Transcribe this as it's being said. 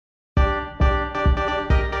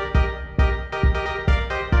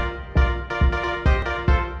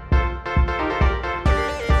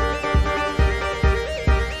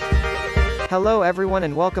Hello everyone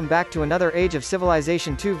and welcome back to another Age of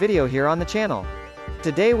Civilization 2 video here on the channel.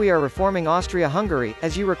 Today we are reforming Austria-Hungary,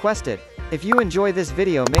 as you requested. If you enjoy this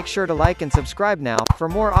video, make sure to like and subscribe now, for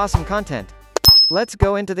more awesome content. Let's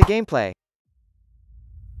go into the gameplay.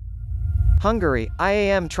 Hungary, I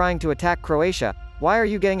am trying to attack Croatia. Why are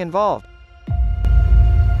you getting involved?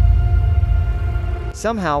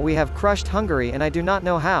 Somehow we have crushed Hungary and I do not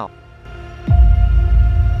know how.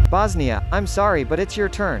 Bosnia, I'm sorry but it's your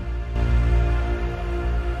turn.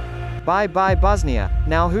 Bye bye Bosnia,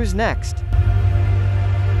 now who's next?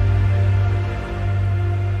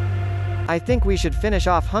 I think we should finish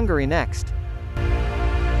off Hungary next.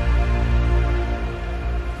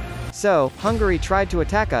 So, Hungary tried to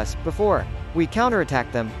attack us, before. We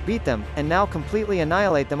counterattacked them, beat them, and now completely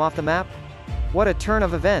annihilate them off the map? What a turn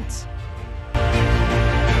of events.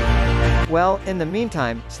 Well, in the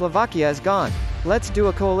meantime, Slovakia is gone. Let's do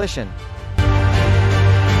a coalition.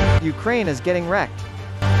 Ukraine is getting wrecked.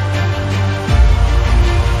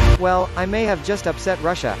 Well, I may have just upset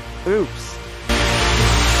Russia. Oops.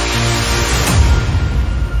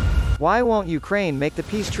 Why won't Ukraine make the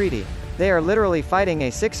peace treaty? They are literally fighting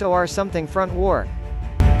a 6-or something front war.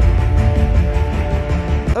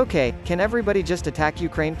 Okay, can everybody just attack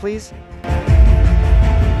Ukraine please?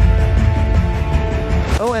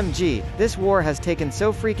 OMG, this war has taken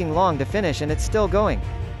so freaking long to finish and it's still going.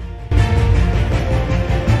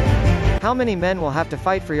 How many men will have to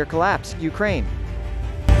fight for your collapse, Ukraine?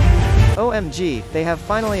 OMG, they have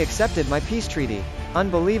finally accepted my peace treaty.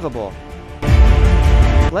 Unbelievable.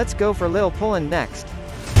 Let's go for Lil Poland next.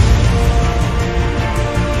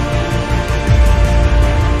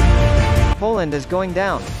 Poland is going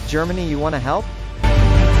down. Germany, you wanna help?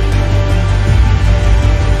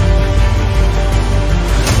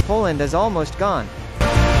 Poland is almost gone.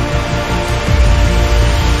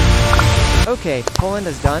 Okay, Poland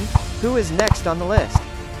is done. Who is next on the list?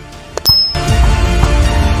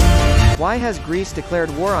 Why has Greece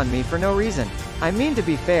declared war on me for no reason? I mean, to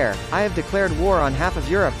be fair, I have declared war on half of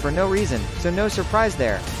Europe for no reason, so no surprise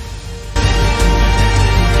there.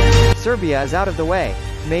 Serbia is out of the way.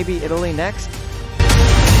 Maybe Italy next?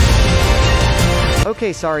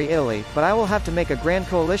 Okay, sorry Italy, but I will have to make a grand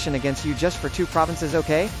coalition against you just for 2 provinces,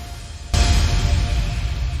 okay?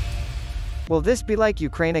 Will this be like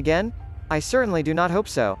Ukraine again? I certainly do not hope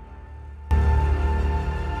so.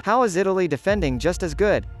 How is Italy defending just as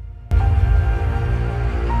good?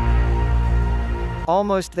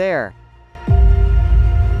 Almost there.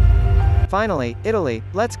 Finally, Italy,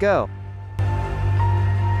 let's go.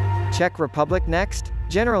 Czech Republic next?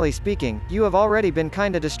 Generally speaking, you have already been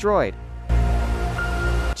kinda destroyed.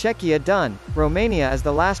 Czechia done. Romania is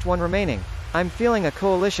the last one remaining. I'm feeling a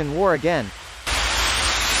coalition war again.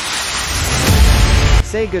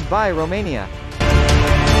 Say goodbye Romania.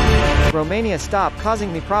 Romania, stop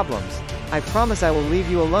causing me problems. I promise I will leave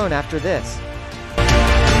you alone after this.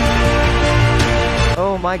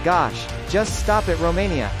 Oh my gosh. Just stop it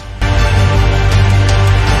Romania.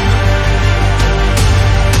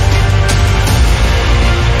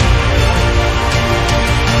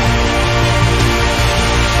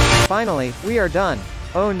 Finally, we are done.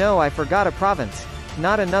 Oh no, I forgot a province.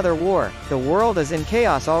 Not another war. The world is in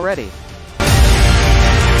chaos already.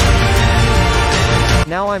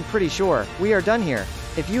 Now I'm pretty sure, we are done here.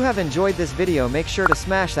 If you have enjoyed this video, make sure to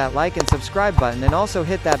smash that like and subscribe button and also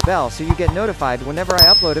hit that bell so you get notified whenever I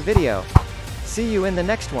upload a video. See you in the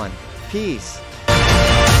next one. Peace.